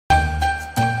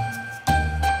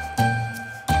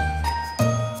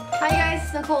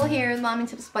Cole here with Mommy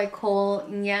Tips by Cole,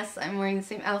 and yes, I'm wearing the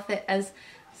same outfit as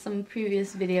some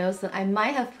previous videos that I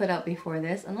might have put up before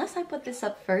this, unless I put this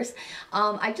up first.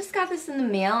 I just got this in the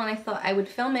mail and I thought I would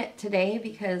film it today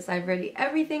because I've already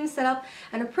everything set up,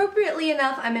 and appropriately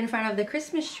enough I'm in front of the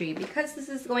Christmas tree because this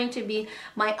is going to be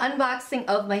my unboxing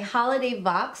of my holiday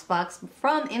Voxbox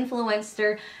from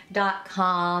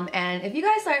Influenster.com. And if you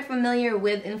guys aren't familiar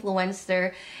with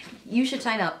Influenster, you should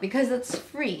sign up because it's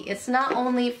free. It's not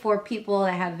only for people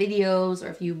that have videos or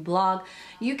if you blog.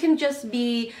 You can just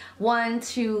be one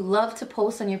to love to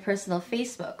post on your personal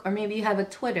Facebook, or maybe you have a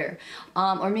Twitter,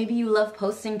 or maybe you love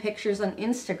posting pictures on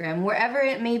Instagram, wherever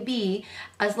it may be.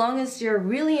 As long as you're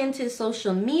really into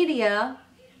social media,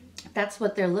 that's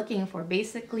what they're looking for.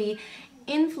 Basically,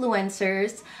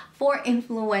 influencers for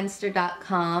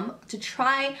Influenster.com to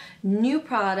try new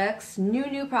products,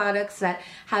 new products that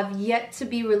have yet to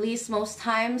be released. Most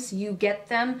times you get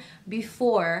them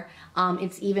before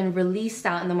it's even released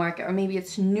out in the market, or maybe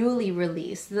it's newly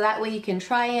released. So that way you can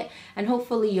try it and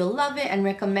hopefully you'll love it and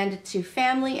recommend it to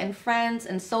family and friends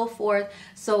and so forth.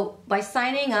 So by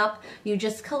signing up, you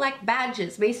just collect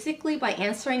badges, basically by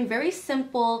answering very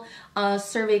simple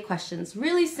survey questions.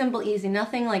 Really simple, easy,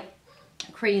 nothing like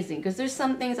crazy, because there's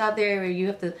some things out there where you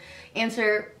have to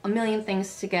answer a million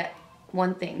things to get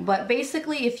one thing. But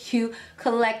basically, if you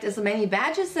collect as many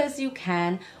badges as you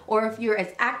can, or if you're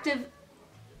as active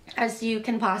as you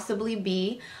can possibly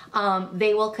be,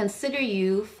 they will consider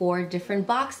you for different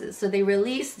boxes. So they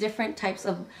release different types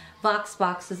of Vox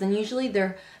boxes, and usually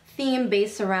they're theme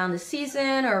based around the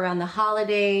season or around the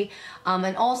holiday,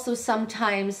 and also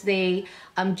sometimes they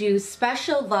do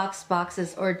special Vox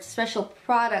boxes or special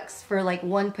products for like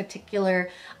one particular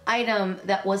item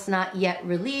that was not yet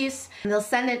released, and they'll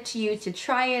send it to you to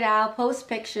try it out, post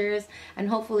pictures, and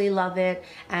hopefully love it,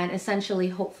 and essentially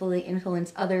hopefully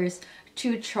influence others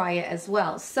to try it as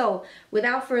well. So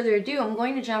without further ado, I'm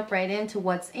going to jump right into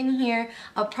what's in here.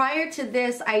 Prior to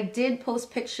this, I did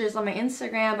post pictures on my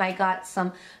Instagram. I got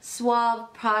some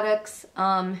Suave products,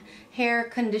 hair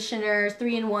conditioner,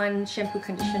 3-in-1 shampoo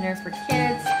conditioner for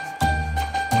kids.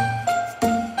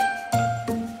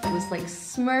 It was like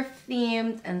Smurf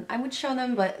themed, and I would show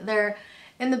them, but they're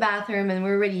in the bathroom and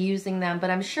we're already using them.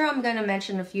 But I'm sure I'm going to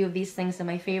mention a few of these things in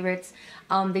my favorites.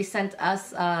 They sent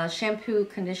us a shampoo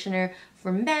conditioner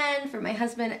for men, for my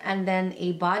husband, and then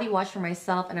a body wash for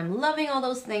myself, and I'm loving all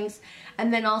those things.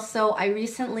 And then also I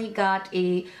recently got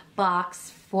a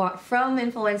box from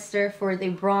Influenster for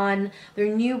their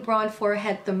new Braun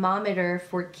forehead thermometer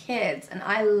for kids, and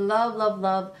I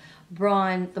love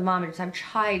Braun thermometers. I've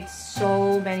tried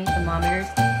so many thermometers.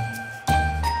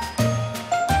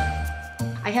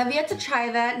 I have yet to try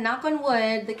that. Knock on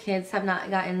wood, the kids have not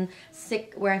gotten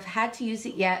sick where I've had to use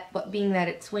it yet, but being that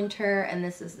it's winter and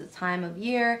this is the time of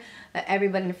year that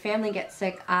everybody in the family gets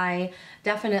sick, I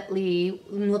definitely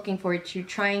am looking forward to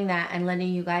trying that and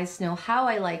letting you guys know how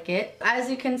I like it. As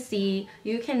you can see,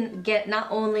 you can get not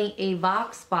only a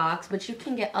Vox box, but you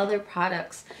can get other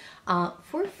products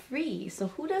for free. So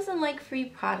who doesn't like free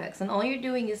products? And all you're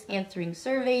doing is answering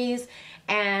surveys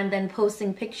and then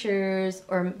posting pictures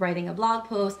or writing a blog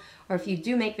post, or if you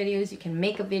do make videos, you can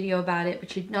make a video about it,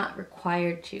 but you're not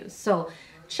required to. So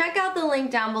check out the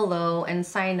link down below and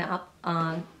sign up.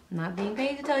 I'm not being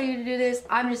paid to tell you to do this.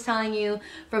 I'm just telling you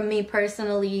from me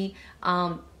personally,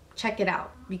 check it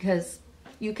out because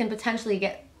you can potentially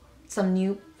get some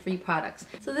new free products.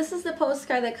 So this is the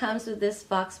postcard that comes with this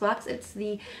Voxbox. It's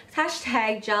the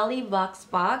hashtag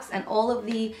JOLLYVOXBOX, and all of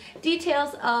the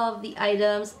details of the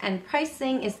items and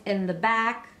pricing is in the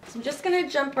back. So I'm just gonna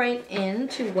jump right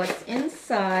into what's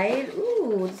inside.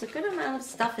 Ooh, there's a good amount of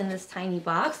stuff in this tiny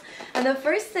box. And the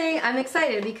first thing, I'm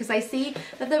excited because I see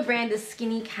that the brand is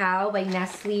Skinny Cow by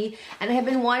Nestle, and I have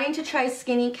been wanting to try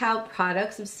Skinny Cow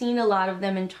products. I've seen a lot of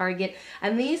them in Target,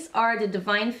 and these are the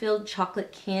Divine Filled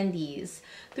Chocolate Candies.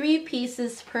 3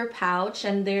 pieces per pouch,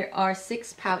 and there are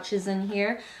 6 pouches in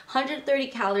here. 130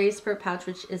 calories per pouch,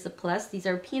 which is a plus. These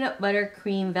are peanut butter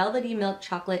cream, velvety milk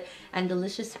chocolate, and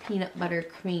delicious peanut butter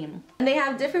cream. And they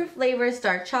have different flavors: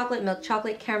 dark chocolate, milk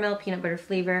chocolate, caramel, peanut butter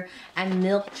flavor, and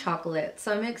milk chocolate.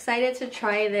 So I'm excited to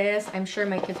try this. I'm sure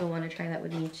my kids will want to try that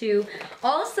with me too.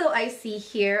 Also, I see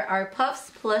here are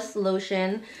Puffs Plus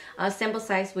Lotion, sample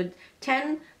size with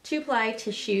 10 2-ply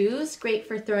tissues, great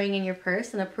for throwing in your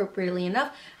purse, and appropriately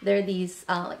enough, they're these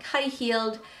like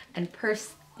high-heeled and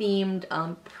purse-themed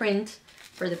print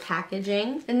for the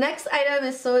packaging. The next item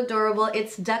is so adorable.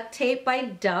 It's duct tape by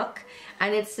Duck,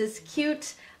 and it's this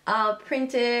cute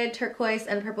printed turquoise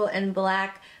and purple and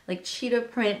black like cheetah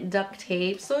print duct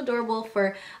tape. So adorable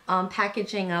for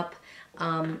packaging up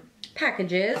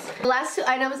packages. The last two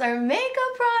items are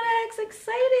makeup products.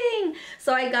 Exciting!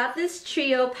 So I got this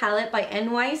trio palette by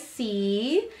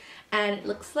NYC, and it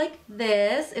looks like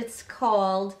this. It's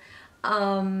called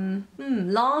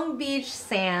Long Beach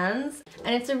Sands,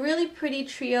 and it's a really pretty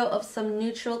trio of some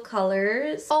neutral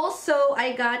colors. Also,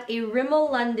 I got a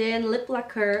Rimmel London Lip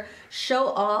Lacquer Show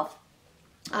Off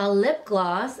lip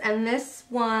gloss, and this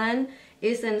one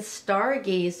is in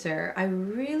Stargazer. I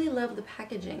really love the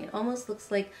packaging. It almost looks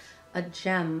like a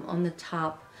gem on the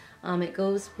top. It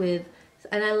goes with,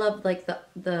 and I love like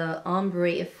the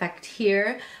ombre effect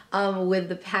here with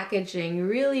the packaging.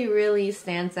 Really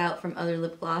stands out from other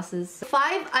lip glosses.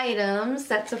 5 items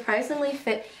that surprisingly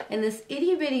fit in this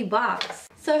itty bitty box.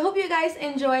 So I hope you guys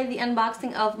enjoyed the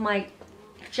unboxing of my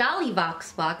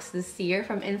JOLLYVOXBOX this year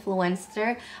from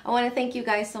Influenster. I want to thank you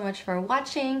guys so much for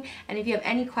watching, and if you have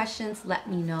any questions, let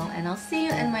me know, and I'll see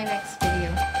you in my next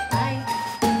video.